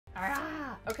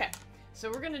Okay,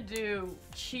 so we're gonna do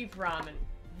cheap ramen,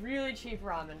 really cheap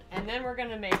ramen, and then we're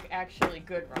gonna make actually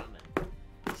good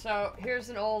ramen. So here's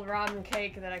an old ramen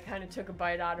cake that I kind of took a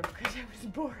bite out of because I was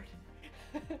bored.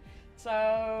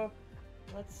 So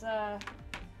let's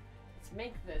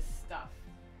make this stuff.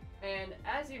 And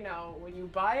as you know, when you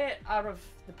buy it out of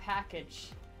the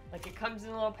package, like it comes in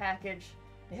a little package,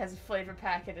 it has a flavor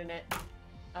packet in it.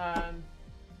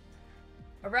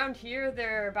 Around here,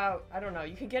 they're about, I don't know,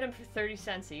 you could get them for 30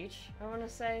 cents each, I want to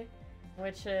say,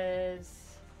 which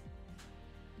is...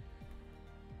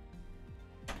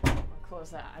 I'll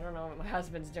close that. I don't know what my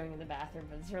husband's doing in the bathroom,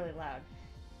 but it's really loud.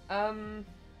 Well,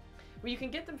 you can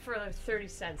get them for like 30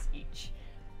 cents each,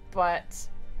 but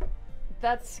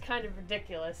that's kind of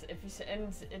ridiculous. If you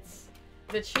and it's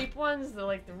the cheap ones,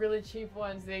 the really cheap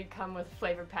ones, they come with a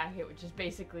flavor packet, which is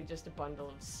basically just a bundle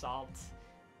of salt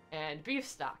and beef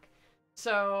stock.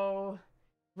 So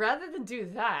rather than do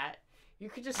that, you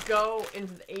could just go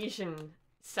into the Asian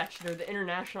section or the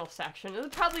international section. They'll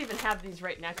probably even have these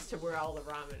right next to where all the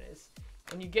ramen is,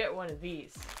 and you get one of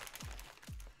these.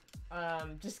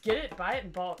 Just get it, buy it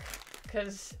in bulk,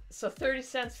 so 30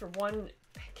 cents for one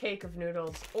cake of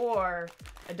noodles, or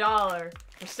 $1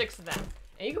 for 6 of them.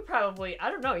 And you could probably, I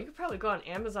don't know, you could probably go on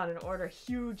Amazon and order a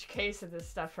huge case of this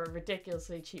stuff for a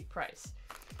ridiculously cheap price.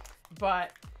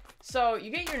 But, so you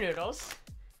get your noodles,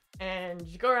 and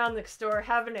you go around the store,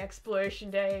 have an exploration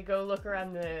day, go look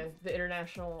around the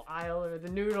international aisle, or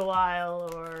the noodle aisle,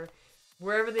 or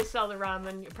wherever they sell the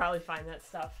ramen, you'll probably find that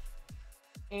stuff.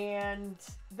 And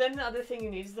then the other thing you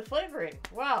need is the flavoring.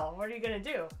 Well, what are you going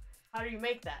to do? How do you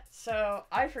make that? So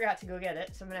I forgot to go get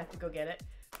it, so I'm going to have to go get it.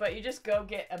 But you just go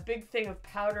get a big thing of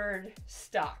powdered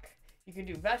stock. You can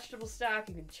do vegetable stock,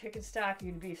 you can do chicken stock,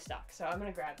 you can do beef stock. So I'm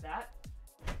going to grab that.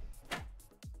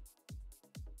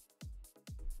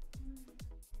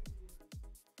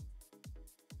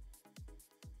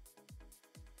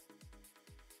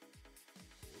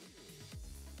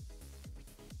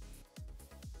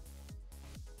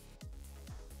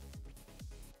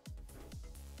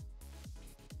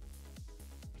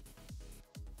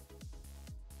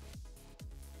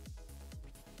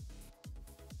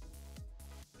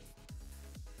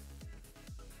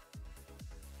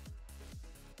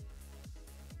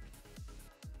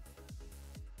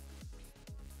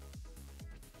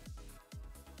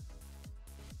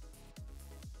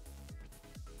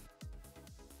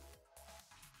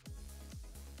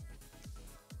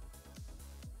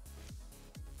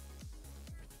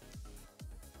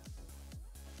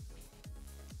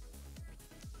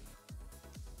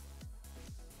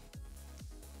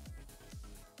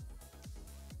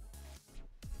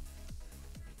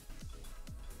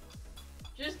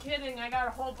 Just kidding, I got a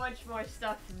whole bunch more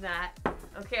stuff than that.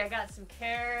 Okay, I got some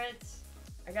carrots,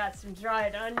 I got some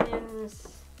dried onions,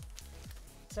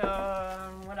 so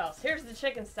what else? Here's the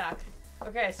chicken stock.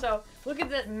 Okay, so look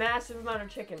at that massive amount of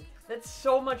chicken. That's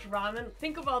so much ramen.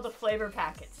 Think of all the flavor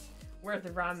packets worth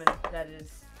of ramen that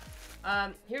is.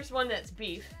 Here's one that's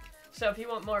beef, so if you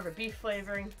want more of a beef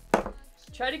flavoring,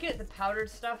 try to get the powdered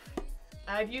stuff.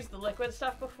 I've used the liquid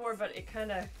stuff before, but it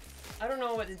kind of, I don't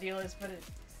know what the deal is, but it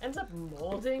ends up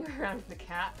molding around the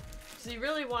cap. So you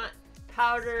really want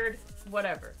powdered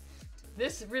whatever.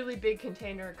 This really big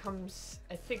container comes,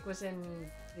 I think was in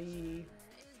the,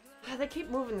 they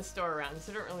keep moving the store around,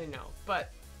 so I don't really know.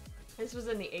 But this was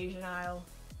in the Asian aisle.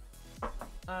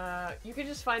 You can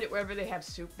just find it wherever they have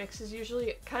soup mixes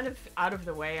usually, kind of out of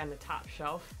the way on the top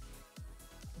shelf.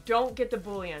 Don't get the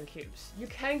bouillon cubes. You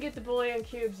can get the bouillon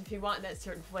cubes if you want that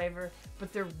certain flavor,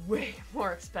 but they're way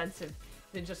more expensive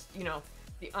than just, you know,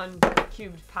 the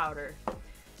uncubed powder.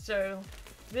 So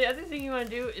the other thing you want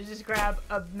to do is just grab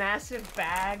a massive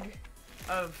bag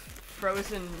of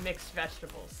frozen mixed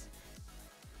vegetables.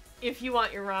 If you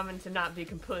want your ramen to not be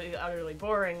completely utterly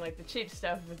boring like the cheap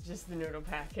stuff with just the noodle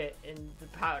packet and the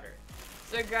powder.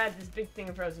 So grab this big thing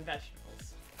of frozen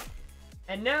vegetables.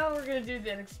 And now we're going to do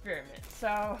the experiment.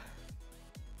 So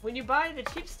when you buy the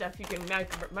cheap stuff, you can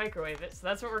microwave it, so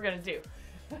that's what we're going to do.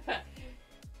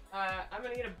 I'm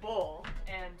going to get a bowl,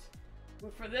 and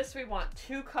for this we want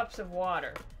 2 cups of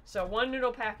water. So 1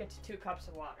 noodle packet to 2 cups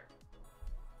of water.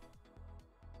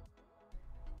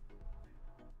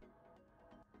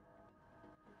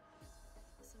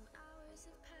 Some hours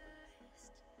have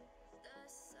passed, the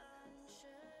sun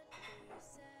should be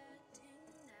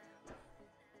setting now.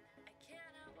 I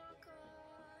cannot walk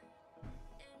on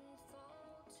and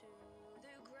fall to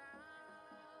the ground.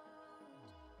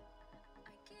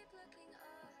 I keep looking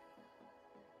up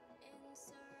in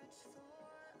search for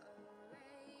a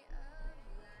ray of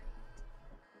light.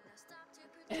 Now stop to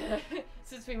pretend.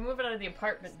 Since we moved out of the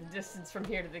apartment, the distance from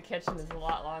here to the kitchen is a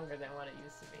lot longer than what it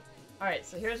used to be. Alright,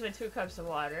 so here's my 2 cups of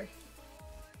water.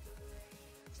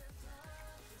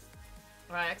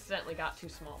 Oh, I accidentally got too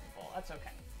small of a bowl. That's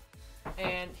okay.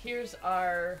 And here's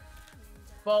our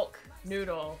bulk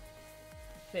noodle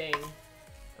thing.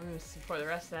 I'm going to pour the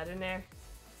rest of that in there.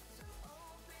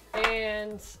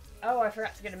 And, oh, I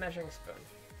forgot to get a measuring spoon.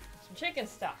 Some chicken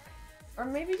stock. Or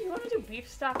maybe, do you want to do beef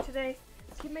stock today?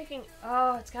 Let's keep making,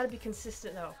 oh, it's got to be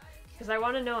consistent though. Because I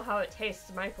want to know how it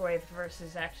tastes microwaved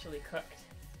versus actually cooked.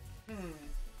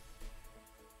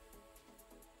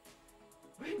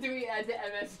 When do we add the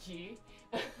MSG?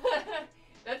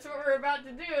 That's what we're about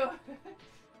to do.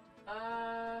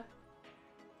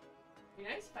 Be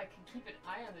nice if I could keep an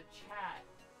eye on the chat.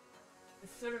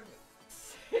 It's sort of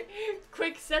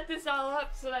quick set this all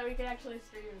up so that we can actually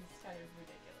stream. It's kind of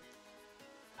ridiculous.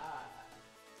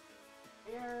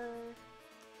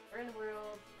 Where in the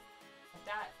world? Like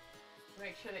that. To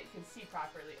make sure that you can see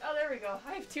properly. Oh, there we go.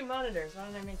 I have 2 monitors. Why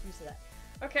don't I make use of that?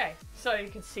 Okay, so you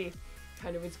can see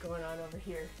kind of what's going on over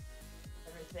here.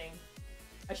 Everything.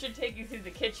 I should take you through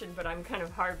the kitchen, but I'm kind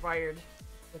of hardwired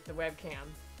with the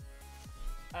webcam.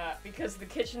 Because the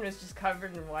kitchen was just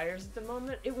covered in wires at the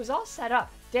moment. It was all set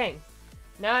up. Dang.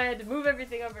 Now I had to move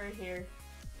everything over here.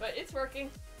 But it's working.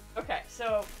 Okay,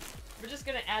 so we're just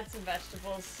going to add some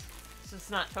vegetables. So it's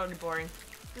not totally boring.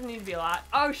 Doesn't need to be a lot.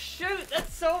 Oh shoot,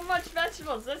 that's so much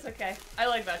vegetables. That's okay. I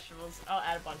like vegetables. I'll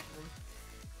add a bunch of them.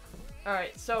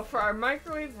 Alright, so for our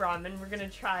microwave ramen, we're going to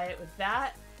try it with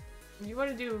that. You want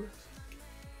to do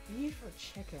beef or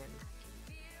chicken?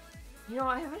 You know,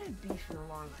 I haven't had beef in a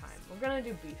long time. We're going to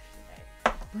do beef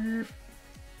today. Beef!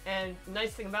 And the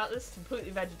nice thing about this,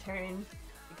 completely vegetarian.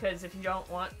 Because if you don't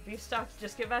want beef stock,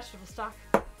 just get vegetable stock.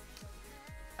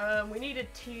 We need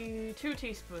 2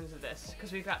 teaspoons of this,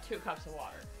 because we've got 2 cups of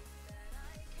water.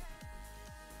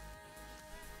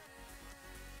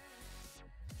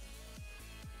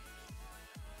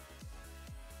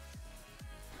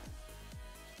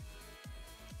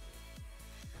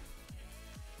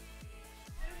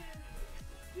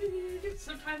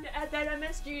 Some time to add that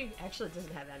MSG. Actually, it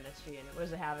doesn't have MSG in it. What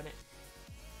does it have in it?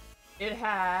 It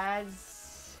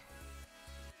has...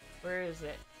 Where is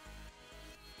it?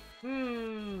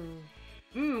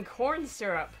 Corn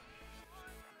syrup.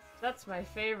 That's my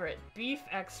favorite. Beef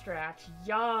extract.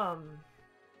 Yum.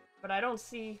 But I don't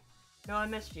see no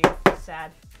MSG.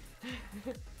 Sad.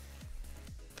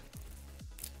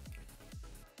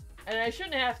 And I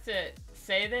shouldn't have to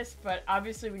say this, but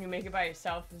obviously when you make it by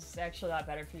yourself, this is actually a lot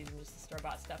better for you than just the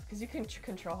store-bought stuff, because you can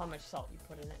control how much salt you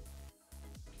put in it.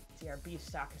 See, our beef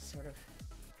stock is sort of...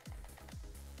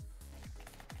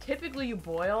 Typically you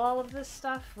boil all of this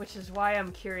stuff, which is why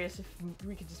I'm curious if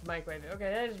we could just microwave it. Okay,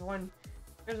 there's 1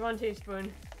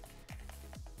 teaspoon.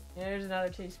 And there's another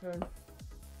teaspoon.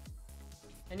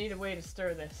 I need a way to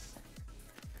stir this.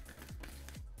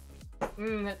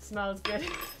 That smells good.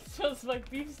 It smells like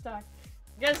beef stock.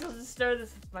 I guess I'll just stir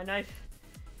this with my knife.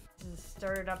 Just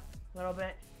stir it up a little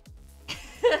bit.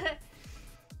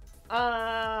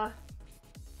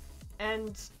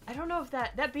 And I don't know if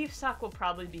that beef stock will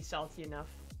probably be salty enough.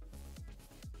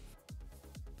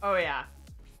 Oh yeah,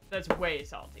 that's way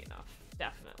salty enough,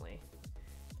 definitely.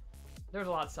 There's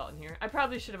a lot of salt in here. I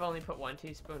probably should have only put 1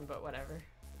 teaspoon, but whatever.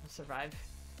 I'll survive.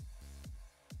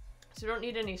 So we don't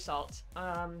need any salt.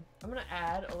 I'm gonna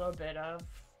add a little bit of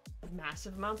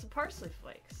massive amounts of parsley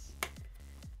flakes.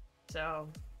 So,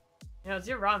 you know, it's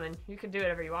your ramen. You can do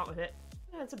whatever you want with it.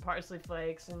 Add some parsley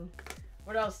flakes, and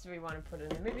what else do we want to put in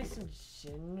there? Maybe some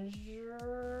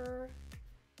ginger?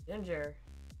 Ginger.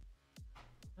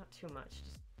 Not too much,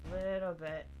 just a little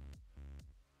bit.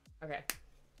 Okay.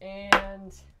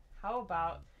 And how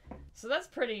about, so that's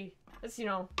pretty, that's, you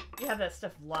know, you have that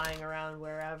stuff lying around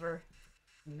wherever.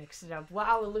 Mix it up.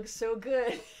 Wow, it looks so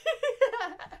good.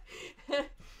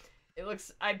 It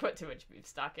looks, I put too much beef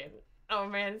stock in. Oh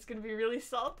man, it's gonna be really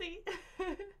salty.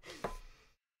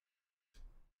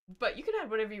 But you can add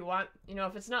whatever you want. You know,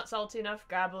 if it's not salty enough,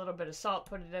 grab a little bit of salt,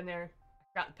 put it in there.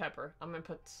 I got the pepper. I'm gonna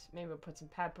maybe we'll put some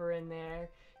pepper in there.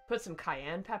 Put some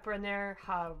cayenne pepper in there.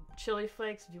 Chili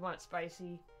flakes if you want it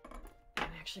spicy. I'm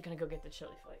actually gonna go get the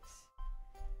chili flakes.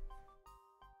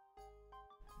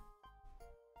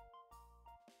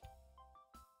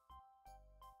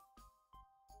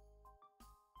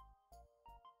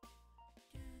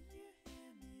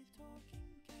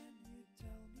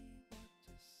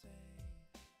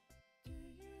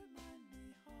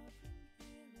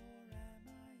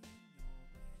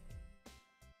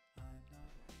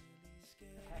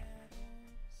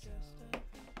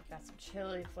 Got some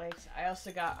chili flakes. I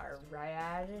also got our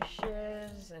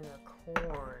radishes and our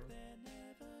corn.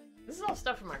 This is all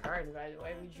stuff from our garden, by the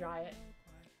way. We dry it.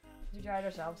 We dry it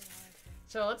ourselves.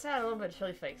 So let's add a little bit of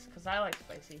chili flakes, because I like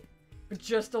spicy. But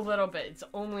just a little bit. It's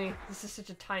only... This is such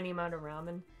a tiny amount of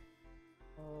ramen.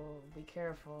 Oh, be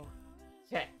careful.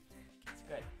 Okay. That's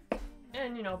good.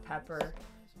 And, you know, pepper.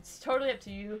 It's totally up to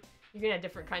you. You can add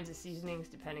different kinds of seasonings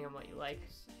depending on what you like.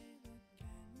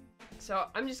 So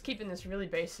I'm just keeping this really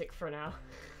basic for now.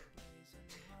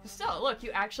 Still, look,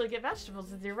 you actually get vegetables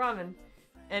with your ramen.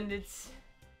 And it's...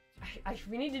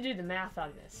 we need to do the math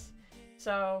on this.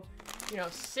 So, you know,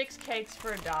 6 cakes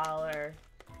for $1.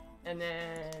 And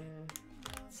then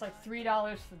it's like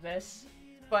 $3 for this.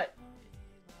 But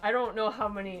I don't know how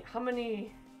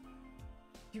many...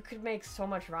 You could make so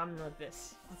much ramen with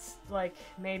this. It's like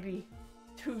maybe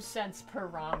 2 cents per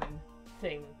ramen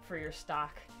thing for your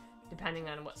stock, depending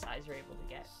on what size you're able to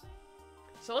get.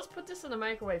 So let's put this in the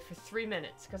microwave for 3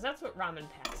 minutes, because that's what ramen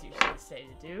packs usually say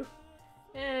to do.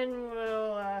 And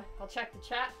I'll check the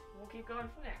chat. We'll keep going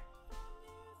from there.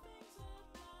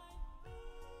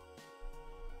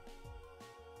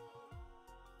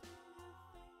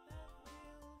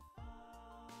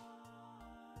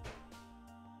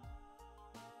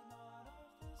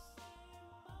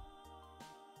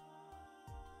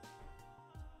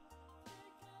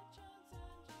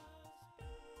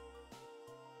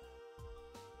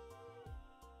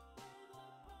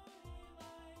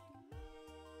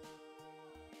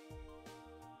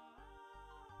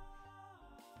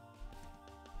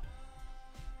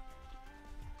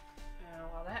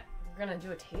 We're gonna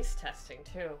do a taste testing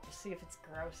too, to see if it's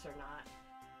gross or not.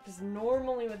 Because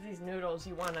normally with these noodles,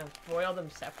 you want to boil them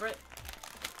separate.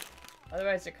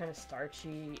 Otherwise, they're kind of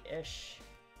starchy-ish.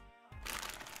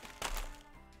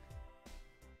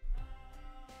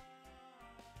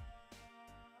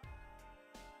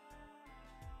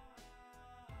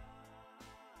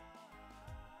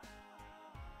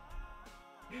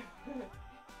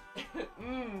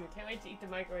 Can't wait to eat the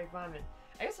microwave ramen.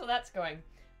 I guess while that's going,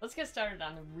 let's get started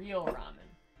on the real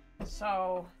ramen.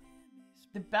 So,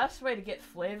 the best way to get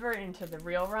flavor into the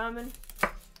real ramen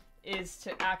is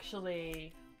to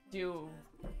actually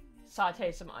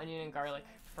saute some onion and garlic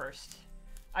first.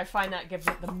 I find that gives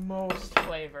it the most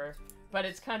flavor, but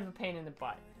it's kind of a pain in the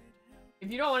butt.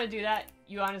 If you don't want to do that,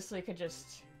 you honestly could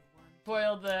just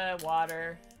boil the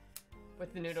water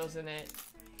with the noodles in it,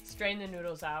 strain the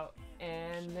noodles out,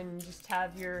 and then just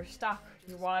have your stock,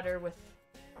 your water with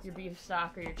your beef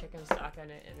stock or your chicken stock in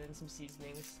it, and then some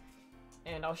seasonings.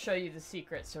 And I'll show you the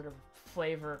secret sort of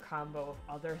flavor combo of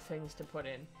other things to put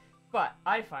in. But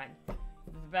I find the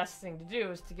best thing to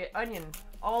do is to get onion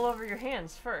all over your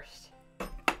hands first.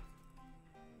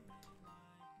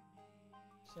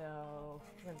 So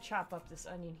we're gonna chop up this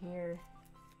onion here.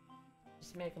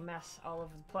 Just make a mess all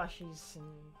over the plushies and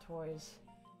toys.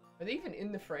 Are they even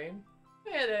in the frame?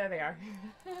 Yeah, there they are.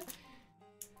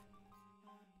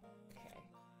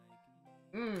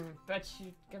 Bet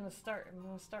you're gonna start. I'm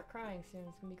gonna start crying soon.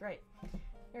 It's gonna be great.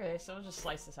 Okay, so we'll just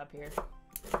slice this up here.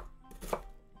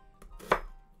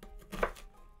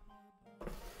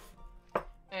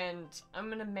 And I'm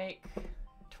gonna make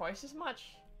twice as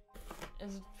much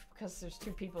because there's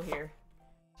 2 people here.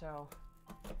 So,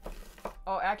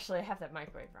 oh, actually, I have that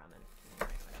microwave ramen.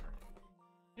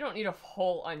 You don't need a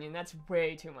whole onion. That's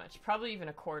way too much. Probably even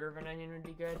a quarter of an onion would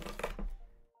be good.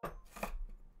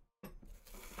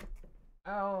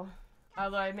 Oh,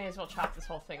 although I may as well chop this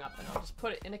whole thing up and I'll just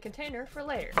put it in a container for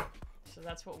later. So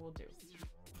that's what we'll do.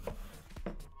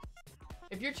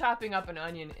 If you're chopping up an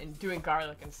onion and doing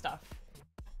garlic and stuff,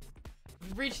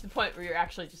 you've reached the point where you're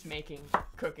actually just making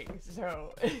cooking.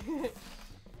 So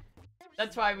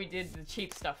that's why we did the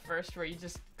cheap stuff first, where you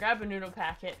just grab a noodle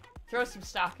packet, throw some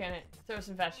stock in it, throw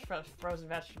some frozen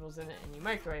vegetables in it, and you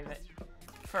microwave it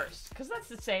first, because that's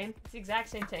the same. It's the exact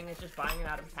same thing as just buying it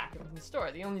out of a packet from the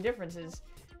store. The only difference is,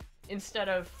 instead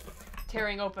of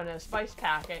tearing open a spice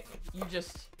packet, you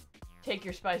just take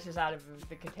your spices out of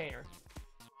the container.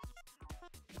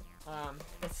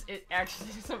 It actually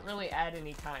doesn't really add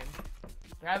any time.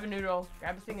 Grab a noodle,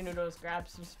 grab a thing of noodles, grab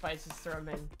some spices, throw them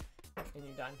in, and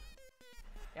you're done.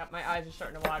 Yep, my eyes are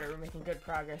starting to water. We're making good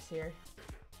progress here.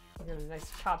 We got a nice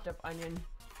chopped up onion.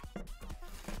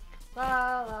 La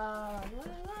la la la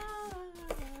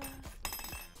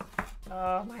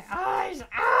la. Oh, my eyes!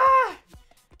 Ah!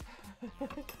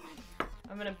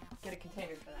 I'm gonna get a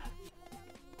container for that.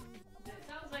 It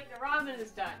sounds like the ramen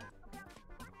is done.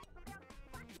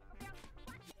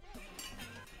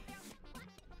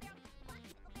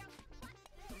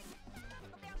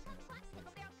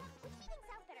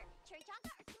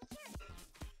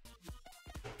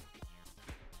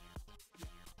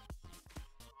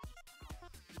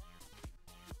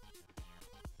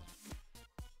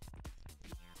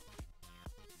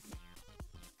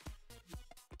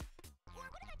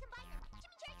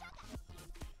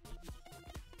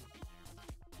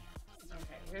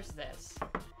 here's this.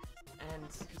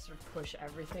 And sort of push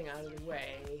everything out of the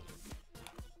way.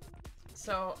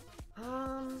 So,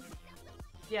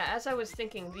 yeah, as I was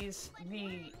thinking,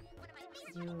 the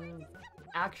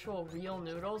actual real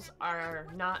noodles are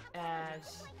not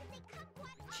as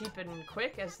cheap and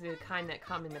quick as the kind that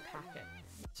come in the packet.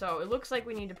 So it looks like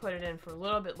we need to put it in for a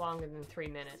little bit longer than 3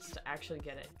 minutes to actually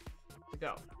get it to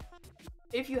go.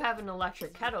 If you have an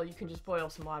electric kettle, you can just boil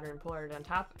some water and pour it on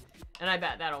top, and I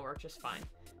bet that'll work just fine.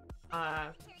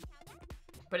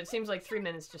 But it seems like 3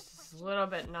 minutes just is a little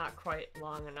bit not quite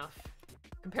long enough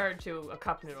compared to a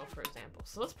cup noodle, for example.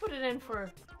 So let's put it in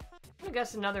for, I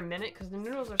guess, another minute, because the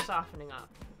noodles are softening up.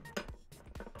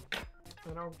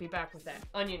 And I'll be back with that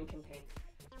onion container.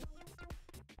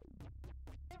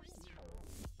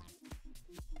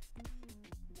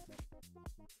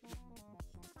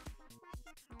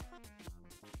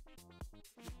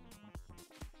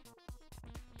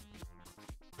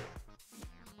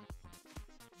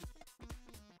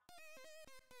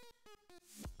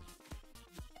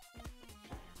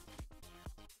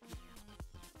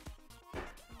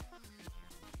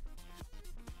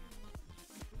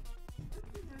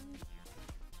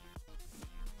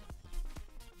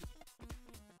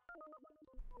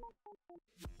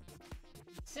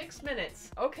 Six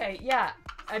minutes. Okay, yeah.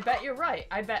 I bet you're right.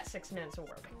 I bet 6 minutes will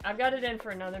work. I've got it in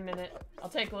for another minute. I'll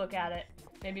take a look at it.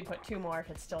 Maybe put 2 more if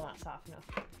it's still not soft enough.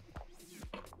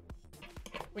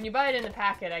 When you buy it in the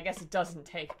packet, I guess it doesn't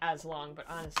take as long, but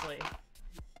honestly...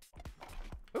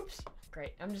 Oops.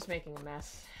 Great. I'm just making a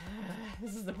mess.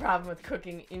 This is the problem with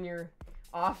cooking in your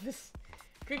office.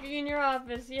 Cooking in your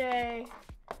office, yay!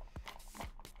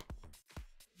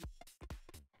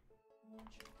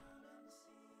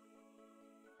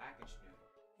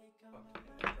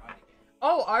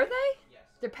 Oh, are they? Yes.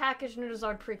 Their packaged noodles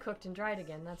are pre-cooked and dried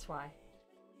again, that's why.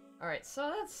 Alright,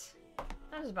 so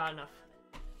that is about enough.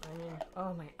 I mean,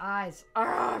 oh my eyes.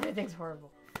 Oh, everything's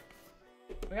horrible.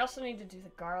 We also need to do the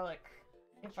garlic.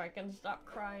 If I can stop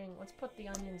crying. Let's put the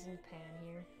onions in the pan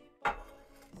here.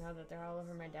 Now that they're all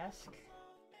over my desk.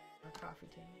 Our coffee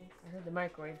table. I heard the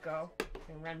microwave go. I'm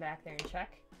gonna run back there and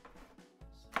check.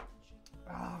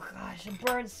 Oh gosh, it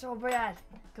burns so bad.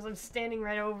 Because I'm standing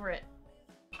right over it.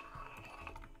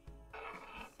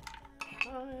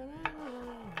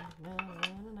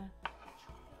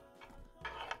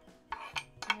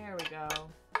 There we go.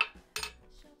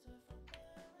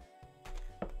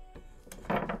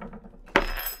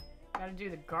 Gotta do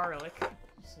the garlic.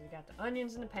 So we got the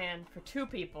onions in the pan for 2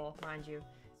 people, mind you.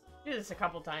 Do this a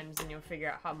couple times and you'll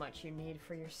figure out how much you need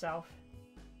for yourself.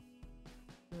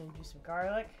 I'm gonna do some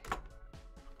garlic.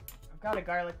 I've got a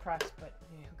garlic press, but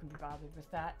yeah, who can be bothered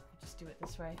with that? Just do it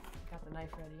this way. Got the knife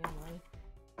ready anyway.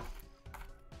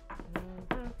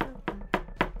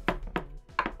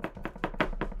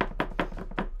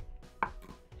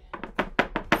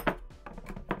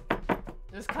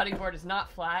 This cutting board is not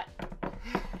flat.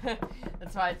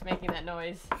 That's why it's making that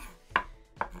noise.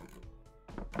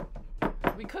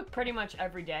 We cook pretty much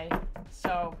every day,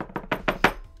 so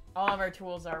all of our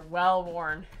tools are well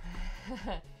worn.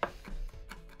 The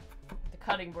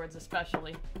cutting boards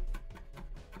especially.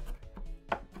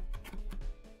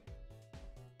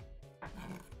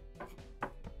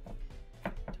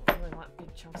 Don't really want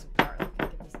big chunks of garlic.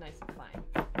 Get this nice and fine.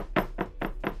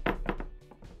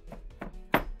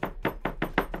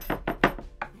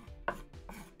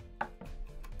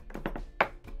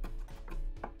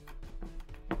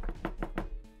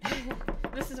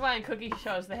 This is why in cooking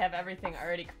shows they have everything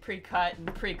already pre-cut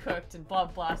and pre-cooked and blah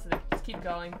blah, so they can just keep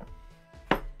going.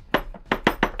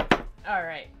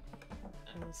 Alright.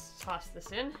 Let's toss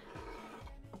this in.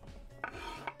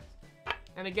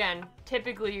 And again,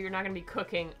 typically you're not going to be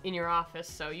cooking in your office,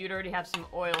 so you'd already have some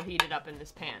oil heated up in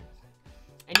this pan.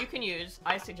 And you can use,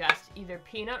 I suggest, either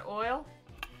peanut oil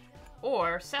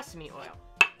or sesame oil.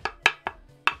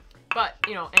 But,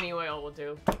 you know, any oil will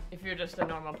do if you're just a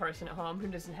normal person at home who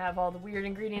doesn't have all the weird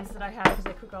ingredients that I have because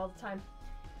I cook all the time.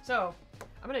 So,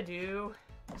 I'm going to do,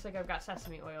 looks like I've got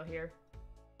sesame oil here.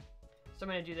 So I'm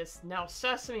going to do this. Now,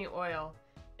 sesame oil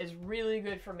is really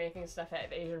good for making stuff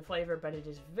have Asian flavor, but it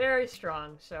is very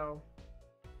strong, so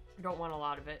you don't want a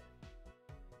lot of it.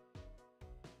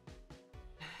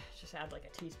 Just add like a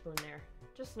teaspoon there.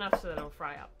 Just enough so that it'll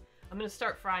fry up. I'm going to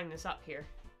start frying this up here.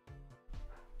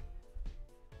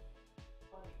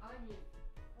 Onion.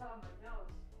 Oh, my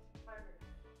nose. Fire.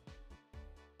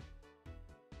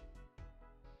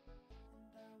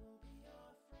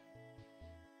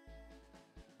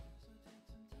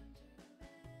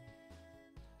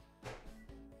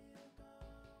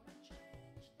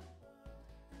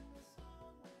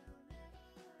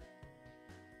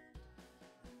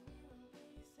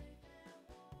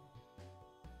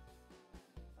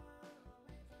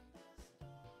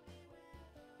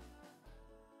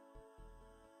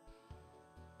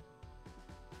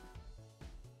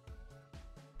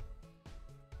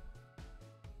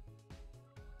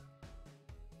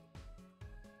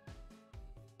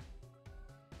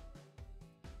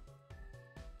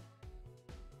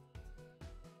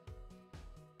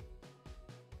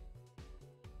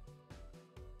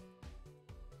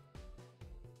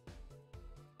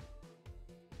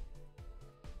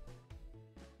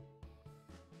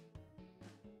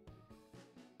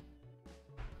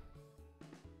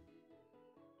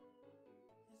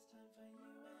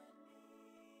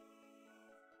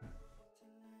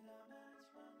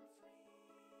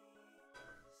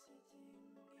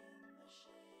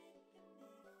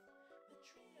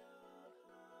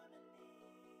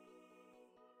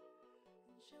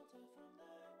 shelter from the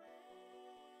rain.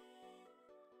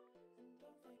 And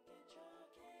don't forget your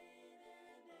cane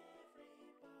and everybody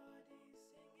singing songs of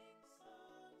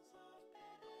better days still yet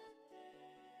to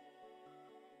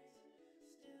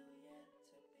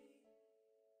be.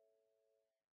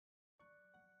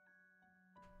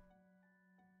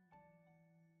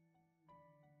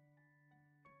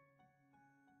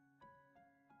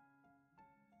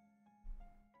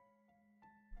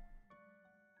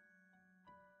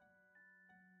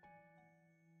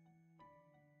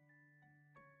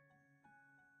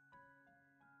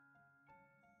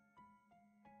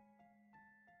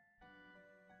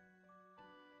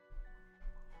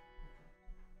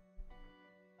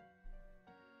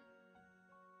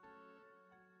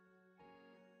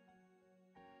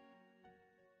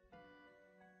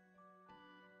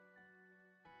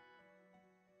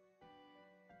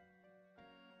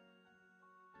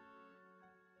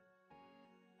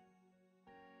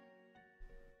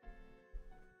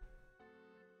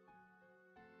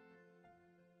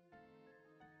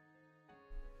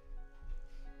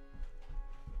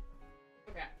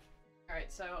 Okay. Alright,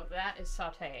 so that is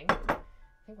sauteing. I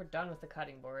think we're done with the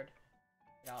cutting board.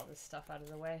 Get all this stuff out of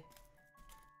the way.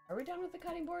 Are we done with the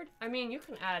cutting board? I mean, you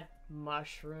can add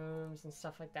mushrooms and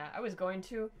stuff like that. I was going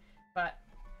to, but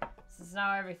since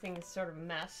now everything is sort of a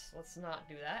mess, let's not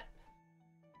do that.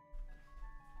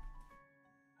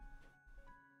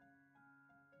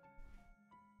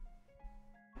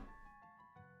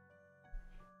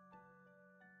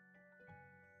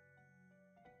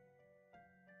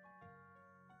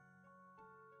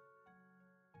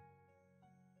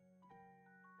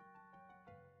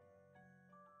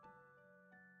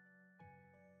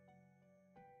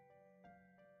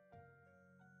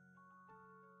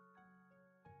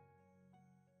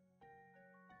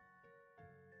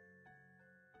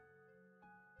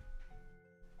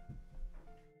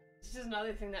 This is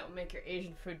another thing that will make your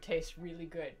Asian food taste really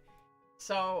good.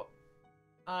 So,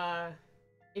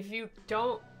 if you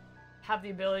don't have the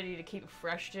ability to keep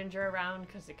fresh ginger around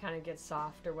because it kind of gets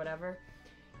soft or whatever,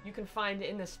 you can find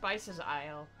in the spices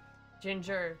aisle,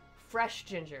 ginger, fresh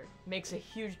ginger makes a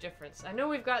huge difference. I know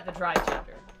we've got the dry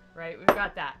ginger, right? We've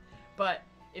got that. But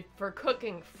if for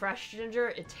cooking fresh ginger,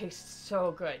 it tastes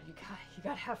so good. You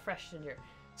gotta have fresh ginger.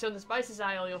 So in the spices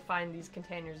aisle, you'll find these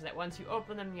containers that once you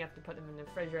open them, you have to put them in the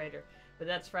refrigerator. But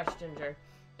that's fresh ginger,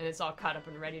 and it's all cut up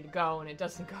and ready to go, and it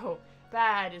doesn't go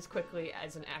bad as quickly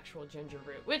as an actual ginger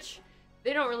root, which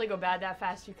they don't really go bad that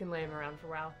fast. You can lay them around for a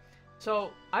while.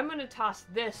 So I'm going to toss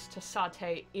this to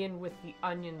saute in with the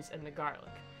onions and the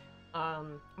garlic.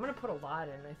 I'm going to put a lot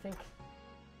in. I think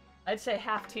I'd say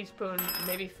half teaspoon,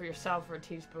 maybe for yourself or a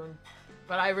teaspoon.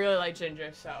 But I really like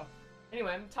ginger, so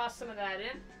anyway, I'm going to toss some of that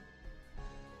in.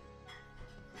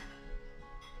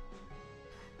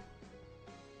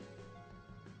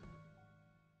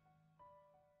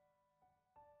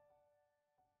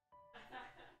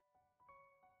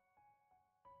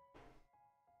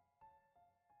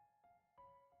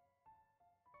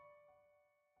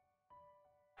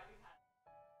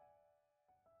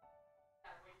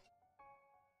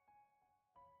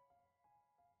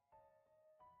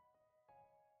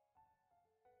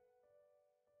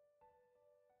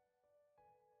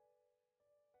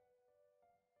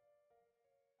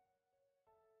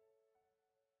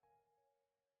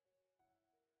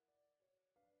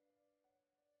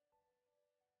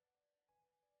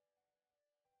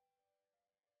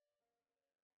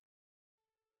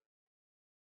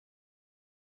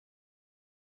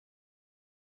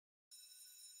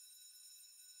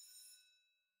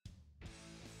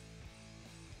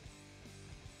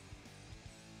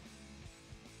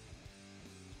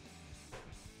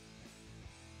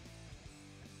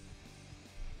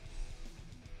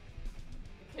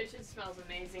 The kitchen smells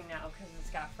amazing now because it's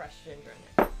got fresh ginger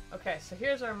in it. Okay, so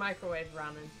here's our microwave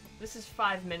ramen. This is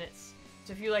 5 minutes.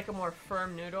 So if you like a more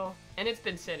firm noodle, and it's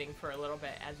been sitting for a little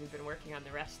bit as we've been working on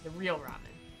the rest of the real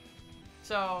ramen.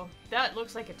 So that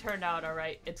looks like it turned out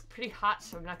alright. It's pretty hot,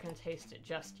 so I'm not going to taste it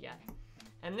just yet.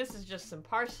 And this is just some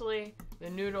parsley, the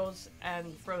noodles,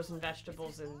 and frozen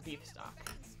vegetables and beef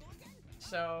stock.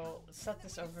 So let's set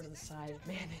this over to the side.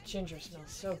 Man, that ginger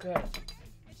smells so good.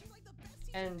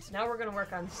 And now we're going to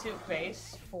work on soup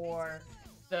base for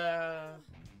the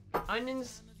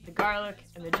onions, the garlic,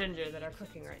 and the ginger that are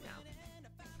cooking right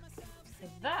now. For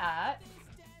that,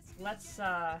 let's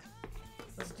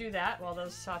do that while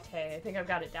those saute. I think I've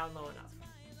got it down low enough.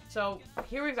 So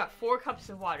here we've got 4 cups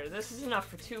of water. This is enough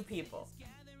for 2 people.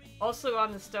 Also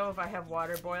on the stove I have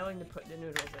water boiling to put the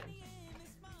noodles in.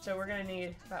 So we're going to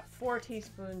need about 4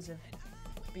 teaspoons of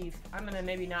beef. I'm going to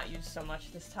maybe not use so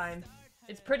much this time.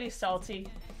 It's pretty salty.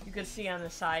 You can see on the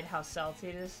side how salty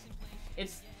it is.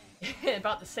 It's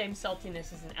about the same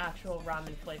saltiness as an actual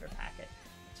ramen flavor packet.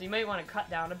 So you might want to cut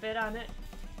down a bit on it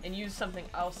and use something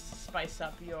else to spice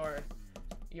up your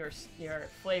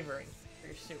flavoring for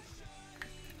your soup.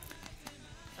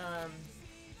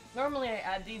 Normally I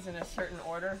add these in a certain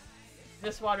order.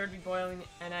 This water would be boiling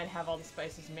and I'd have all the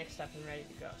spices mixed up and ready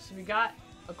to go. So we got,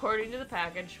 according to the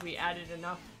package, we added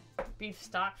enough beef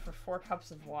stock for 4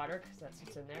 cups of water, because that's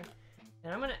what's in there.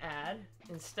 And I'm going to add,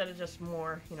 instead of just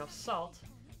more, you know, salt,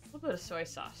 a little bit of soy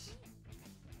sauce.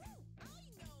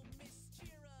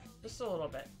 Just a little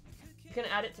bit. You can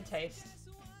add it to taste.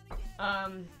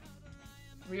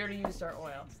 We already used our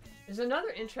oil. There's another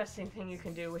interesting thing you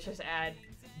can do, which is add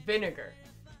vinegar.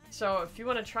 So if you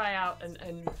want to try out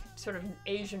an sort of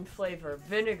Asian flavor,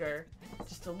 vinegar,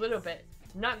 just a little bit.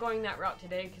 I'm not going that route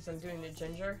today because I'm doing the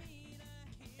ginger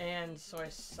and soy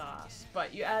sauce.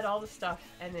 But you add all the stuff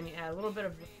and then you add a little bit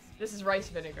of, this is rice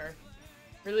vinegar.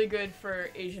 Really good for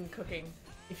Asian cooking.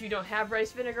 If you don't have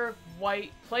rice vinegar,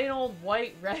 white, plain old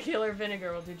white regular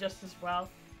vinegar will do just as well.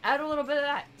 Add a little bit of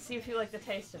that. See if you like the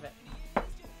taste of it.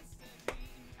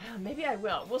 Maybe I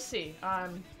will. We'll see.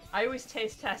 I always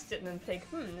taste test it and then think,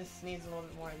 this needs a little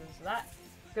bit more of this or that.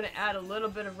 I'm gonna add a little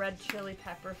bit of red chili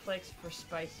pepper flakes for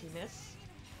spiciness.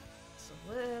 Just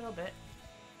a little bit.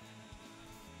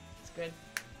 It's good.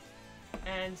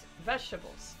 And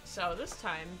vegetables. So this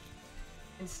time,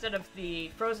 instead of the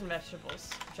frozen vegetables,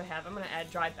 which I have, I'm gonna add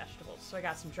dried vegetables. So I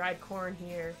got some dried corn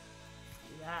here.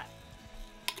 Do that.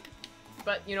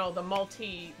 But, you know, the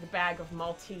bag of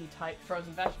multi-type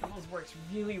frozen vegetables works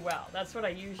really well. That's what I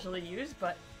usually use,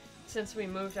 but since we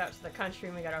moved out to the country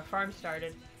and we got our farm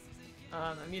started,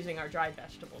 I'm using our dried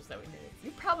vegetables that we made.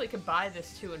 You probably could buy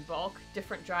this too in bulk.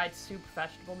 Different dried soup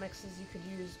vegetable mixes you could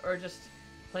use, or just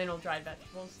plain old dried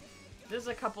vegetables. There's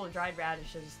a couple of dried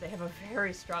radishes. They have a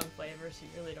very strong flavor, so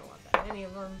you really don't want that many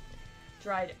of them.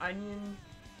 Dried onion.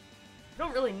 You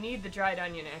don't really need the dried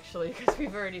onion, actually, because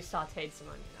we've already sauteed some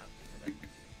onion up.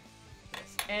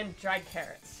 Yes. And dried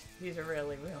carrots. These are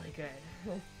really, really good.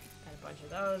 Add a bunch of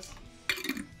those.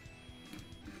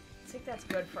 I think that's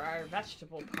good for our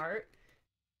vegetable part.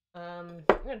 I'm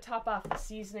going to top off the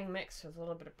seasoning mix with a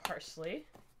little bit of parsley.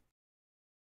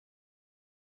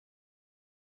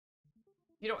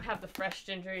 You don't have the fresh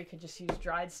ginger, you could just use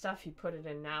dried stuff. You put it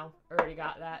in now. Already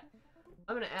got that.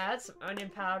 I'm going to add some onion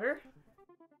powder.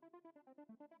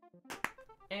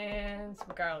 And some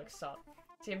garlic salt.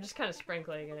 See, I'm just kind of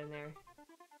sprinkling it in there.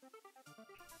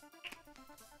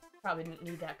 Probably didn't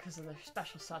need that because of the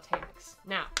special saute mix.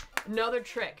 Now, another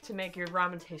trick to make your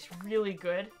ramen taste really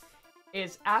good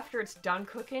is after it's done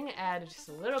cooking, add just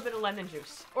a little bit of lemon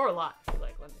juice. Or a lot if you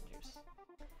like lemon juice.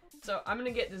 So I'm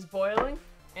going to get this boiling.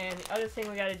 And the other thing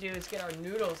we got to do is get our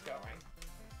noodles going.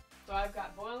 So I've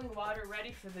got boiling water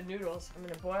ready for the noodles. I'm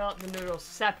going to boil out the noodles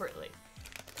separately.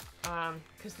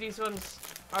 Because these ones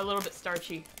are a little bit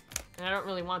starchy. And I don't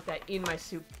really want that in my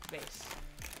soup base.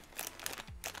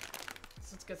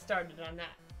 So let's get started on that.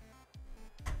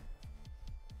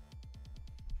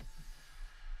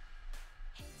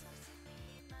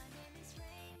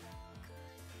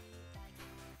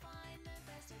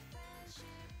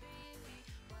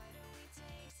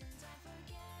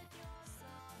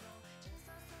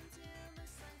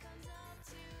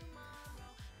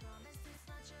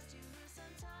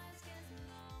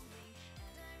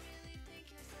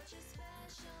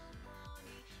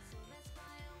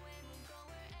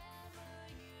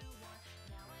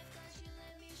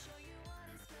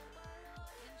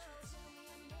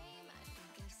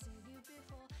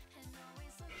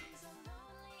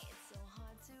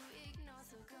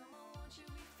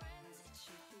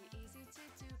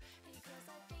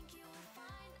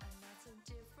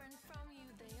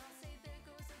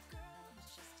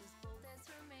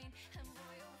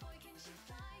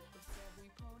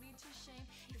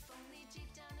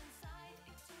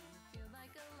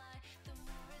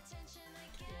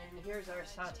 And here's our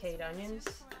sauteed onions.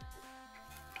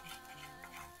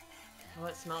 Oh,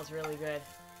 it smells really good.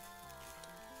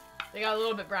 They got a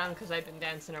little bit brown because I've been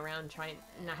dancing around trying,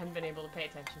 and I haven't been able to pay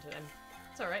attention to them.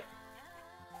 It's alright.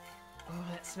 Oh,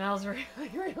 that smells really,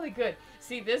 really good.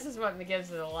 See, this is what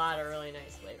gives it a lot of really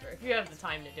nice flavor. If you have the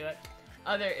time to do it.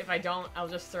 If I don't, I'll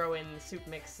just throw in the soup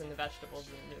mix and the vegetables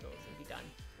and the noodles and be done.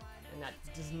 And that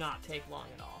does not take long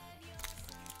at all.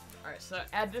 Alright, so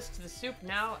add this to the soup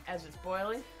now as it's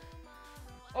boiling.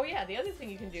 Oh yeah, the other thing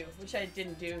you can do, which I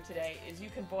didn't do today, is you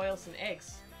can boil some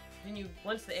eggs. Then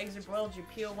once the eggs are boiled, you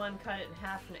peel one, cut it in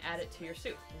half, and add it to your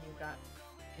soup. And you've got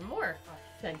more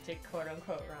authentic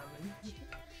quote-unquote ramen.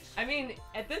 I mean,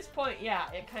 at this point, yeah,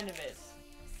 it kind of is.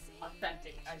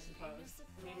 authentic, I suppose.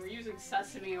 I mean, we're using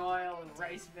sesame oil and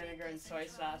rice vinegar and soy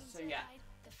sauce, so yeah.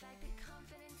 The fact that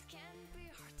confidence can be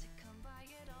hard to come by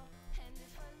at all. And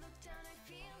if I look down, I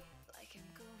feel like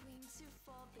I'm going to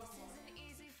fall. This isn't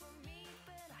easy for me,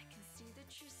 but I can see that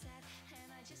you're sad. And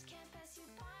I just can't pass you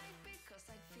by because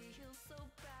I feel so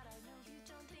bad. I know you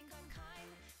don't think I'm kind,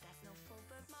 that's no fault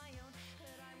but my own.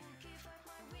 But I will give up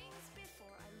my wings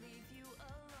before I leave you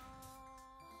alone.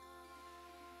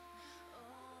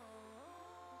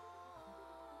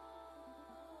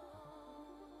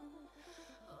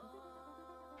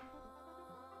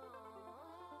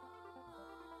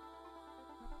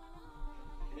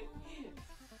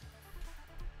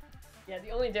 Yeah,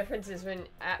 the only difference is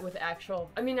with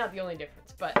actual, I mean not the only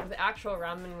difference, but with actual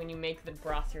ramen, when you make the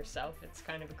broth yourself, it's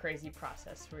kind of a crazy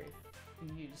process where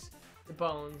you use the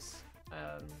bones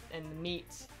and the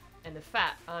meat and the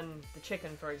fat on the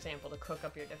chicken, for example, to cook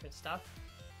up your different stuff.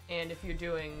 And if you're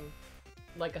doing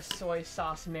like a soy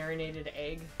sauce marinated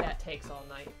egg, that takes all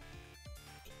night.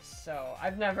 So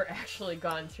I've never actually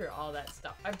gone through all that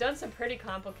stuff. I've done some pretty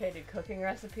complicated cooking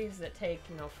recipes that take,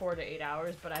 4 to 8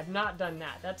 hours, but I've not done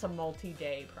that. That's a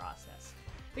multi-day process.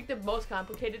 I think the most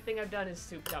complicated thing I've done is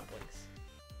soup dumplings.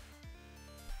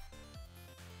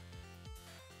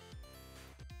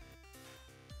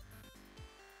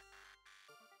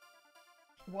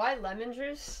 Why lemon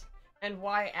juice and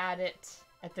why add it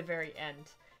at the very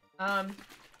end?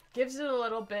 Gives it a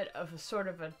little bit of a sort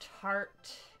of a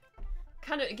tart,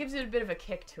 it gives it a bit of a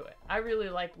kick to it. I really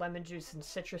like lemon juice and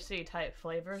citrusy type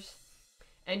flavors.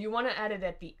 And you want to add it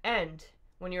at the end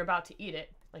when you're about to eat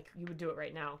it, like you would do it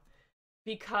right now,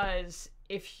 because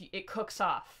it cooks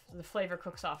off, the flavor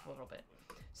cooks off a little bit.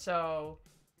 So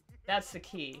that's the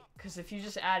key, because if you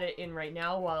just add it in right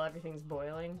now while everything's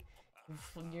boiling,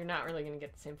 you're not really going to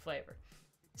get the same flavor.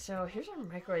 So here's our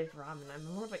microwave ramen. I'm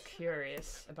a little bit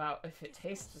curious about if it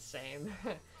tastes the same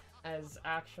as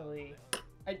actually...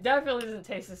 It definitely doesn't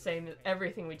taste the same as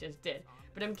everything we just did.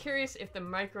 But I'm curious if the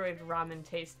microwave ramen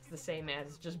tastes the same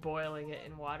as just boiling it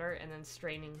in water and then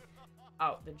straining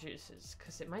out the juices.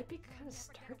 Because it might be kind of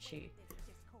starchy.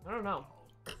 I don't know.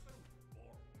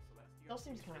 Still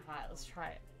seems kind of hot. Let's try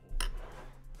it.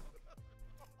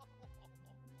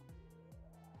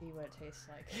 See what it tastes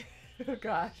like. Oh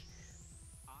gosh.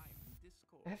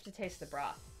 I have to taste the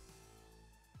broth.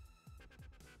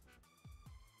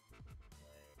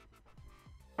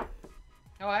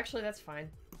 Oh, actually, that's fine.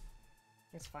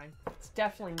 It's fine. It's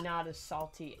definitely not as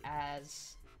salty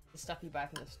as the stuff you buy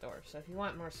from the store. So if you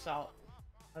want more salt,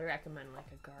 I recommend like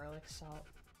a garlic salt.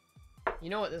 You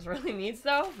know what this really needs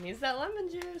though? It needs that lemon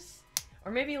juice.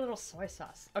 Or maybe a little soy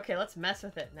sauce. Okay, let's mess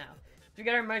with it now. We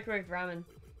got our microwave ramen.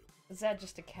 Let's add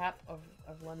just a cap of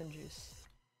lemon juice.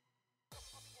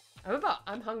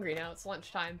 I'm hungry now. It's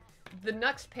lunchtime. The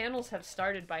next panels have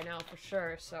started by now for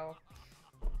sure, so...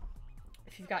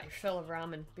 If you've got your fill of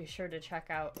ramen, be sure to check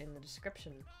out in the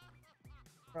description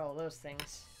for all those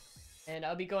things. And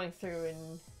I'll be going through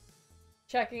and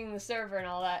checking the server and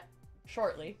all that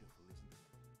shortly.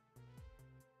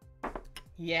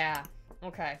 Yeah.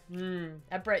 Okay.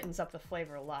 That brightens up the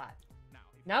flavor a lot.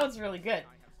 Now it's really good.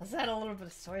 Let's add a little bit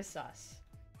of soy sauce.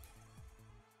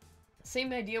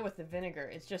 Same idea with the vinegar.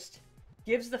 It just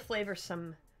gives the flavor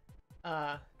some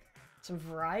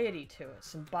variety to it,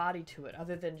 some body to it,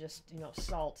 other than just,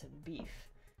 salt and beef.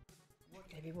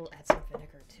 Maybe we'll add some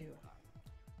vinegar too.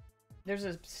 There's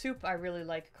a soup I really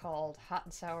like called hot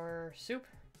and sour soup.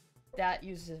 That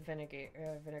uses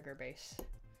vinegar base.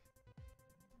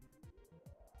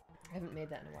 I haven't made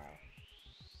that in a while.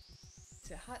 Is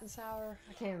it hot and sour?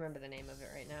 I can't remember the name of it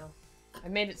right now.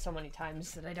 I've made it so many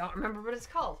times that I don't remember what it's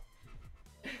called.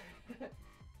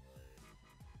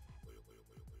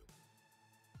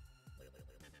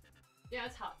 Yeah,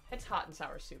 it's hot. It's hot and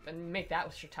sour soup. And make that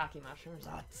with shiitake mushrooms.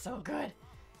 Oh, it's so good.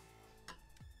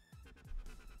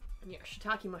 Yeah,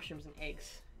 shiitake mushrooms and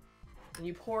eggs. And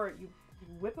you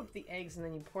whip up the eggs and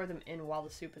then you pour them in while the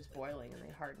soup is boiling and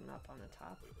they harden up on the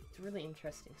top. It's a really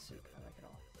interesting soup. I like it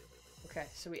all. Okay,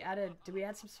 so did we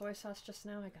add some soy sauce just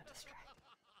now? I got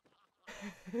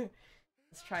distracted.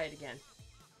 Let's try it again.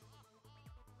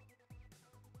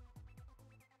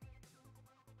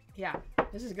 Yeah,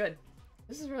 this is good.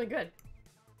 This is really good.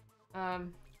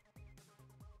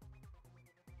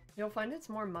 You'll find it's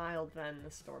more mild than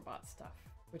the store-bought stuff,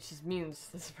 which means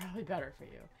this is probably better for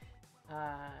you.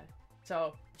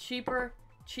 So cheaper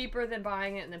than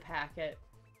buying it in the packet.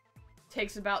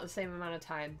 Takes about the same amount of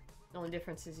time. The only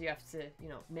difference is you have to,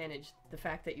 manage the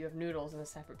fact that you have noodles in a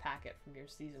separate packet from your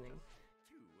seasoning.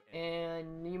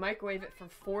 And you microwave it for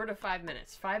 4 to 5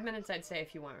 minutes. 5 minutes, I'd say,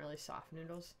 if you want really soft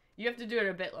noodles. You have to do it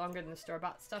a bit longer than the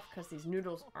store-bought stuff because these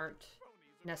noodles aren't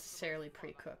necessarily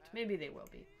pre-cooked. Maybe they will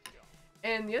be.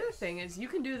 And the other thing is you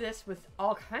can do this with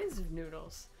all kinds of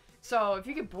noodles. So if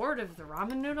you get bored of the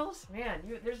ramen noodles, man,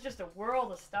 there's just a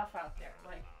world of stuff out there.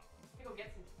 Like, you go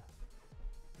get some stuff.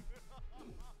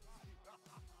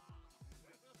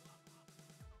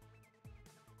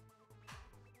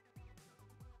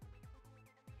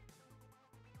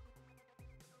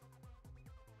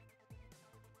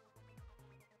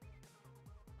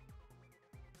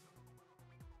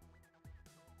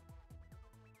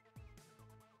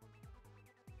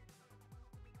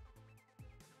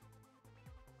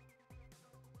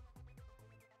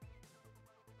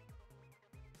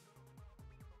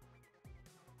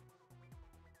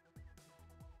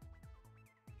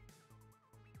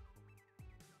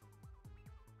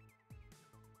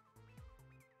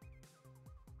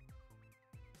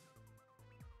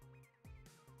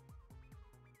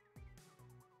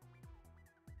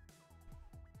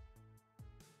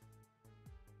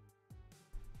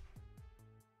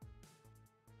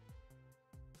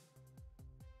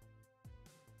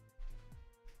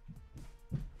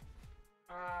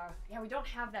 Yeah, we don't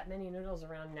have that many noodles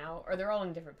around now, or they're all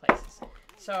in different places.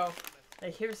 So,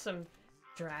 like, here's some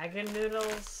dragon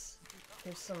noodles.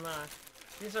 Here's some,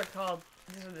 these are called,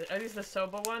 are these the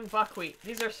soba one? Buckwheat.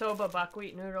 These are soba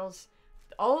buckwheat noodles.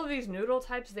 All of these noodle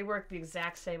types, they work the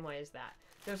exact same way as that.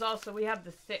 There's also, we have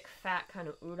the thick, fat kind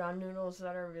of udon noodles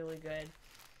that are really good.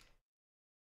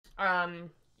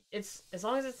 It's, as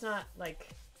long as it's not, like,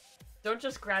 don't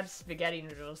just grab spaghetti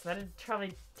noodles. That'd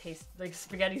probably taste like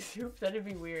spaghetti soup. That'd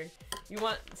be weird. You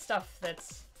want stuff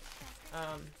that's,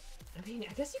 I mean,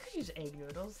 I guess you could use egg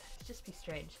noodles. That'd just be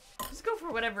strange. Just go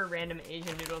for whatever random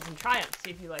Asian noodles and try them. See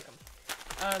if you like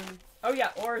them. Oh yeah,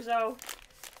 orzo.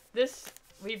 This,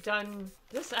 we've done,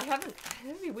 this,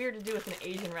 it'd be weird to do with an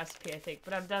Asian recipe, I think.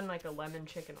 But I've done like a lemon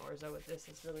chicken orzo with this.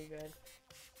 It's really good.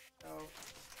 So,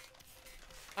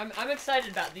 I'm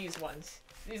excited about these ones.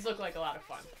 These look like a lot of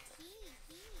fun.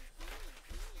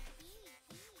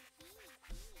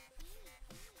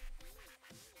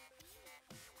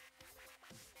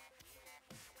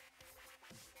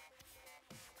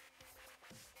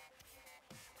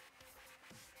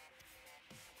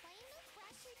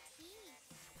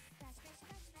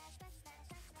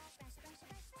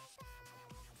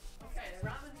 Okay, the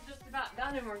ramen's just about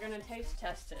done and we're gonna taste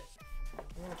test it.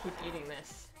 I'm gonna keep eating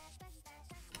this.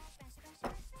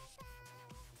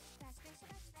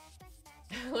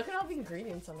 Look at all the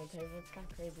ingredients on the table, it's kind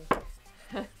of crazy.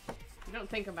 You don't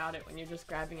think about it when you're just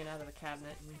grabbing it out of the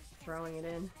cabinet and throwing it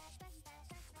in.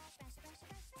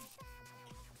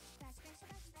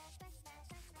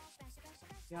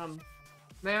 Yum.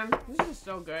 Man, this is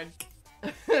so good.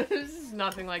 This is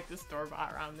nothing like the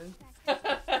store-bought ramen.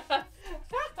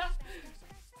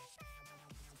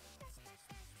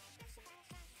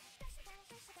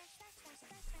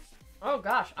 Oh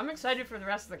gosh, I'm excited for the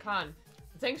rest of the con.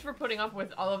 Thanks for putting up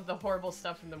with all of the horrible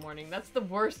stuff in the morning. That's the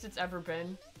worst it's ever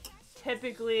been.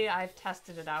 Typically, I've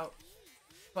tested it out.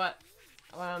 But,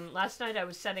 last night I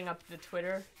was setting up the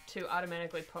Twitter to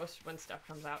automatically post when stuff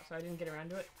comes out, so I didn't get around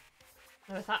to it.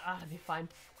 And I thought, it'd be fine.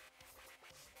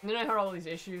 And then I heard all these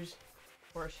issues.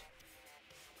 Of course.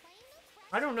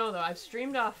 I don't know, though. I've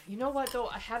streamed off... You know what, though?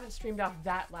 I haven't streamed off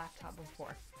that laptop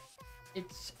before.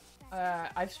 It's...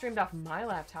 I've streamed off my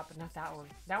laptop, but not that one.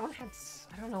 That one had...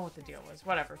 I don't know what the deal was.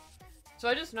 Whatever. So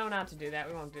I just know not to do that.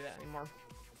 We won't do that anymore.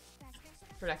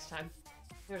 For next time.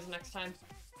 Here's the next time.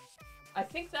 I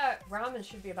think that ramen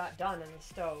should be about done in the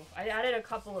stove. I added a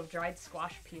couple of dried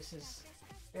squash pieces.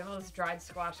 We have all this dried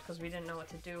squash because we didn't know what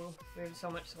to do. We had so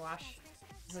much squash.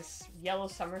 This yellow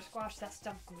summer squash, that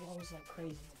stuff grows like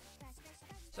crazy.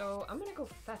 So I'm gonna go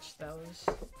fetch those.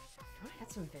 Do I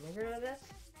add some vinegar to this?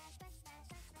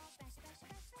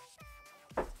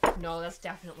 No, that's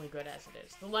definitely good as it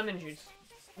is. The lemon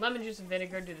juice and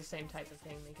vinegar do the same type of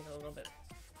thing. Make it a little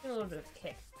bit of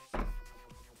kick.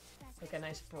 Like a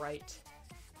nice bright,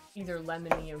 either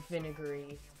lemony or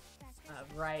vinegary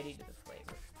variety to the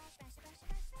flavor.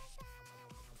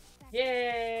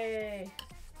 Yay!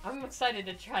 I'm excited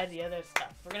to try the other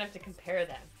stuff. We're gonna have to compare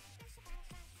them.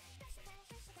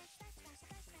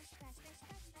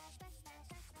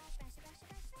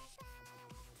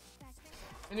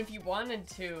 And if you wanted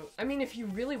to, I mean, if you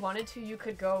really wanted to, you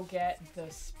could go get the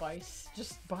spice.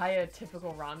 Just buy a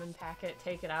typical ramen packet,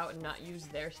 take it out, and not use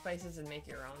their spices and make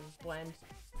your own blend.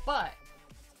 But,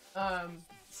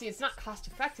 see, it's not cost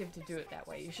effective to do it that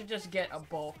way. You should just get a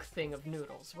bulk thing of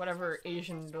noodles. Whatever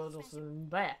Asian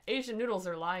noodles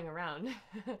are lying around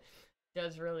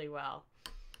does really well.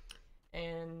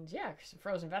 And yeah, some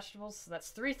frozen vegetables. So that's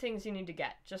 3 things you need to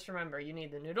get. Just remember, you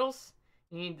need the noodles,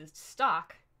 you need the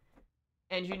stock,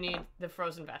 and you need the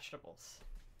frozen vegetables.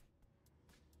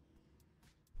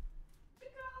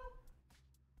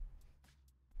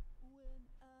 When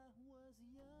I was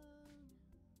young,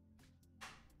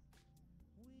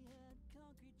 we had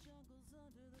concrete jungles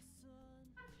under the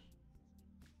sun.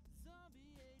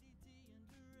 Zombie ADD and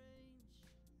deranged.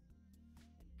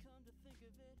 And come to think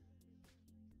of it,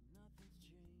 nothing's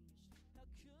changed. How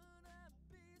could I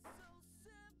be so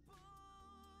simple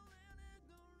and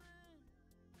ignorant?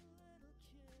 A little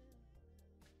kid.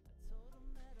 I told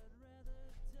him that I'd rather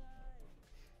die.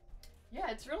 Yeah,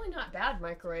 it's really not bad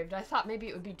microwaved. I thought maybe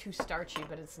it would be too starchy,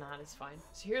 but it's not. It's fine.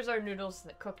 So here's our noodles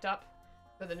that cooked up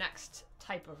for the next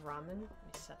type of ramen. Let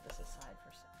me set this aside for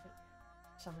a second.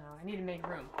 Somehow, I need to make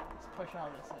room. Let's push all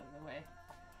this out of the way.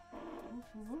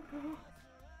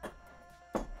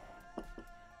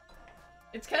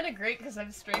 It's kind of great because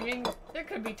I'm streaming. There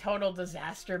could be total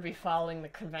disaster befalling the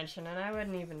convention, and I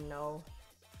wouldn't even know.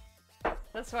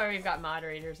 That's why we've got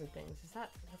moderators and things.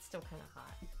 That's still kind of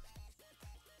hot.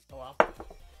 Oh well.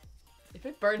 If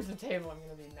it burns the table, I'm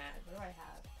gonna be mad. What do I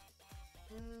have?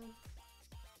 Don't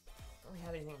really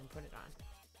have anything to put it on.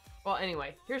 Well,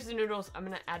 anyway, here's the noodles. I'm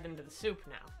gonna add them to the soup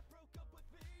now.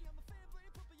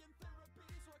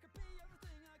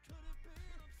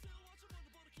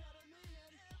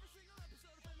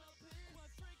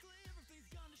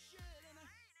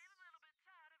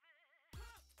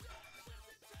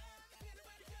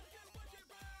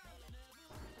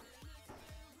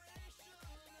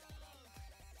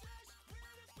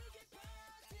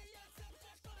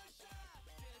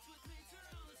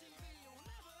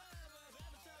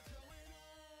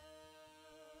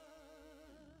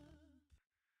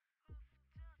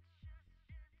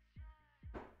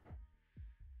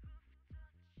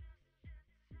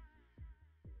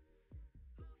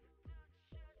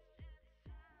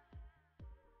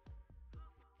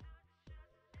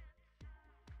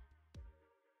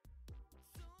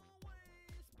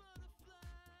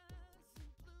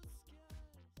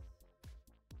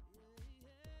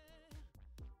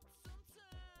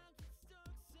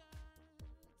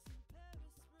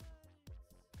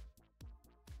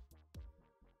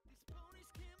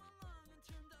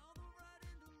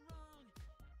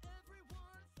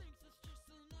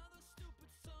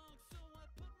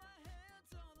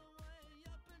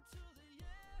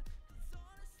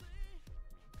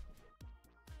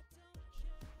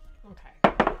 Okay.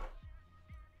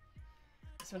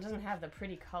 So it doesn't have the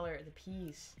pretty color, the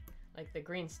peas, like the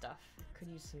green stuff. Could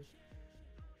use some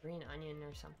green onion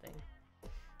or something.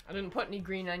 I didn't put any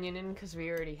green onion in because we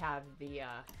already have the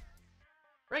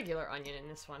regular onion in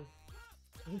this one.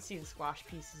 You can see the squash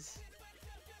pieces.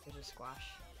 There's a squash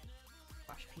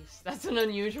piece. That's an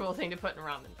unusual thing to put in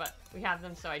ramen, but we have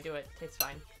them, so I do it. Tastes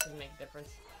fine. Doesn't make a difference.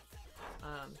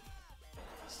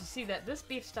 So you see that this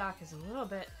beef stock is a little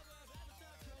bit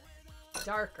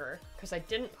darker because I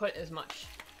didn't put as much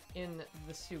in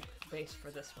the soup base for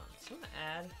this one. So I'm gonna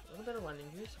add a little bit of lemon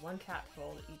juice, 1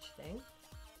 capful to each thing.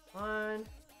 1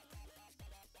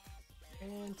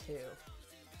 and 2.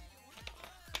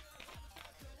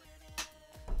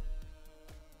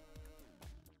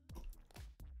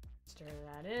 Stir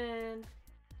that in. I'm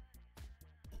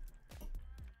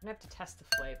gonna have to test the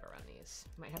flavor on these.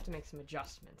 Might have to make some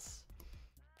adjustments.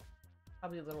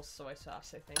 Probably a little soy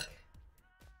sauce, I think.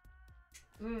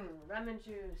 Lemon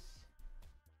juice.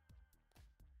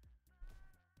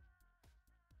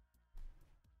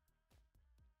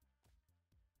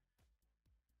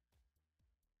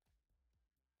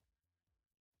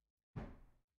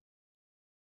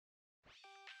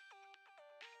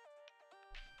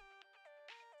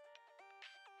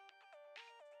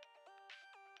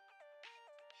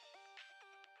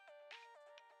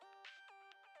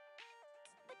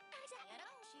 You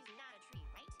know, she's not a tree,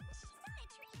 right? She's not a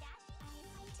tree, Dashi. I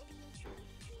want to be a tree,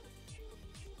 tree, tree,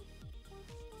 tree.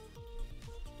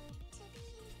 To be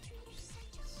a tree,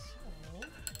 such a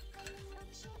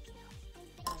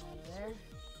There.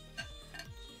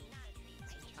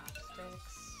 Some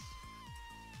chopsticks.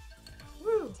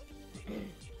 Woo!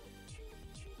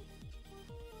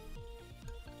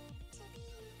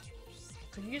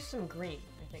 Could use some green,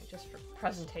 I think, just for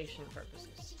presentation purposes.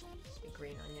 Just a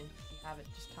green onion. If you have it,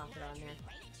 just top it on there.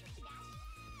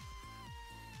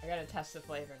 I gotta test the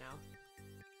flavor now.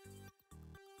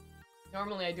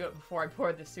 Normally I do it before I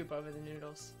pour the soup over the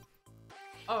noodles.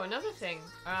 Oh, another thing,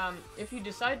 if you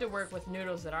decide to work with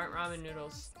noodles that aren't ramen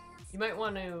noodles, you might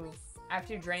want to,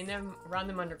 after you drain them, run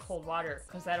them under cold water,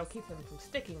 because that'll keep them from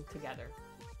sticking together.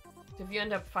 So if you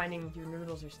end up finding your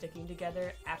noodles are sticking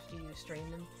together after you strain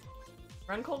them,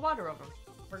 Run cold water over them.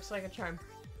 Works like a charm.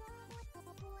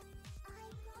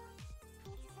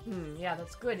 Yeah,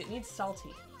 that's good. It needs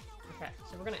salty. Okay,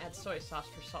 so we're gonna add soy sauce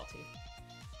for salty.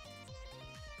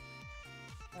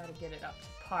 Gotta get it up to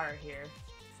par here.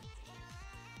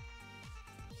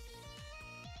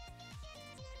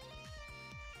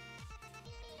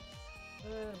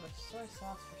 Soy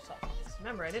sauce for saltiness.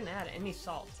 Remember, I didn't add any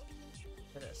salt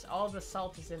to this. All of the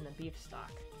salt is in the beef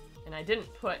stock. And I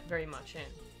didn't put very much in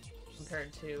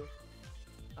compared to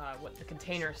what the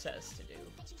container says to do.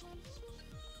 Let's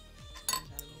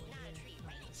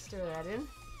stir that in.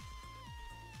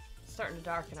 It's starting to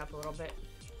darken up a little bit.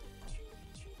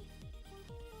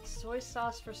 Soy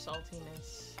sauce for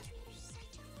saltiness.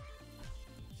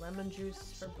 Lemon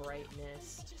juice for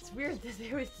brightness. It's weird that they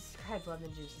always describe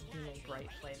lemon juice as being a bright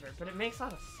flavor, but it makes a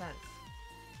lot of sense.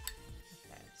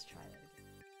 Okay, let's try that again.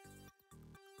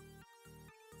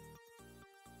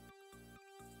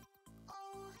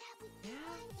 Yeah,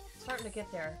 starting to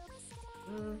get there.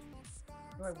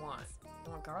 What do I want? I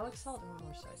want garlic salt or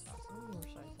more soy sauce? I want more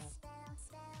soy sauce.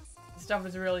 This stuff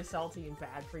is really salty and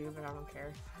bad for you, but I don't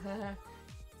care.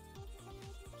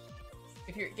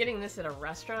 If you're getting this at a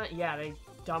restaurant, yeah, they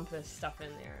dump this stuff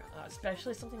in there.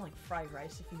 Especially something like fried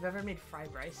rice. If you've ever made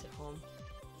fried rice at home,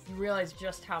 you realize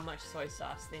just how much soy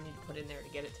sauce they need to put in there to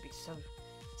get it to be so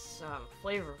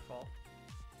flavorful.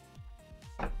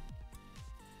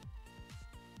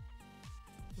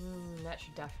 That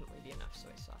should definitely be enough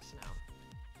soy sauce now.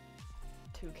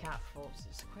 2 capfuls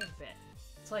is quite a bit.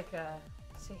 It's like,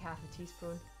 say half a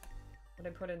teaspoon. What I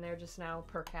put in there just now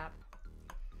per cap.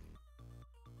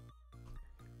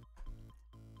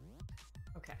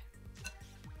 Okay.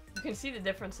 You can see the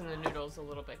difference in the noodles a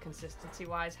little bit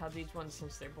consistency-wise, how these ones,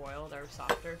 since they're boiled, are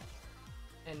softer.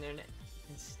 And then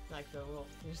it's like the little,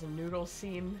 there's a noodle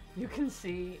seam you can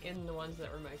see in the ones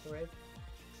that were microwaved.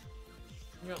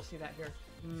 You don't see that here.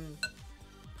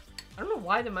 I don't know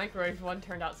why the microwave one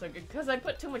turned out so good, because I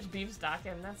put too much beef stock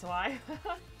in, that's why.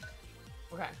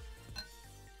 Okay.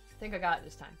 I think I got it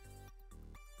this time.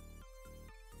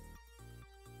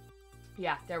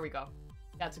 Yeah, there we go.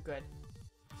 That's good.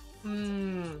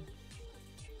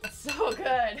 It's so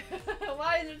good!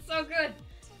 Why is it so good?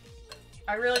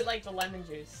 I really like the lemon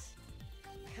juice.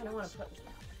 I kind of want to put...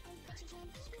 Let's do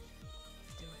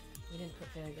it. We didn't put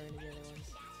vinegar into the other ones.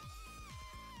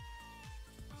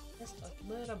 Just a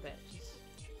little bit. Just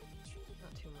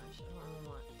not too much. I don't really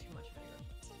want too much vinegar.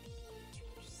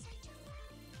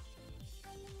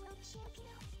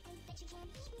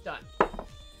 Done.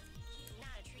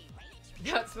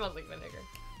 Now it smells like vinegar.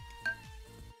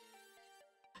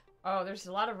 Oh, there's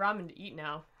a lot of ramen to eat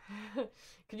now.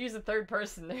 Could use a third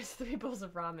person. There's 3 bowls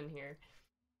of ramen here.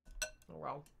 Oh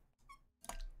well.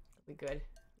 It'll be good.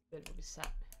 Good, we'll be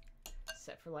set.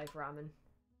 Set for life ramen.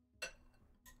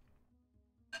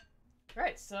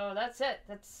 Alright, so that's it.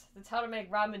 That's how to make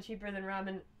ramen cheaper than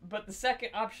ramen. But the second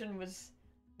option was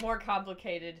more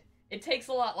complicated. It takes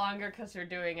a lot longer because we're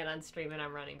doing it on stream and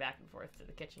I'm running back and forth to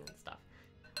the kitchen and stuff.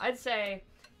 I'd say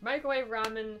microwave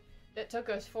ramen that took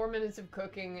us 4 minutes of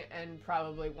cooking and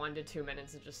probably 1 to 2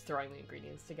 minutes of just throwing the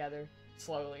ingredients together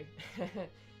slowly.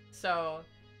 So,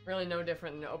 really no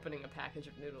different than opening a package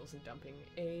of noodles and dumping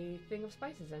a thing of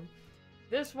spices in.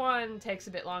 This one takes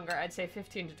a bit longer. I'd say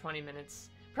 15 to 20 minutes.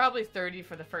 Probably 30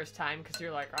 for the first time because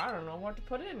you're like, I don't know what to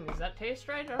put in. Does that taste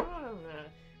right? I don't know.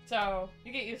 So,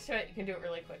 you get used to it. You can do it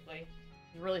really quickly.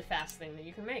 It's a really fast thing that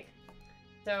you can make.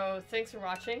 So, thanks for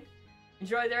watching.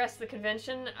 Enjoy the rest of the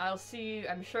convention. I'll see you,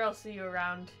 I'm sure I'll see you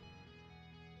around.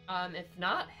 If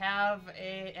not, have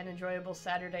an enjoyable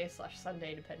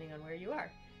Saturday/Sunday depending on where you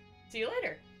are. See you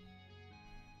later.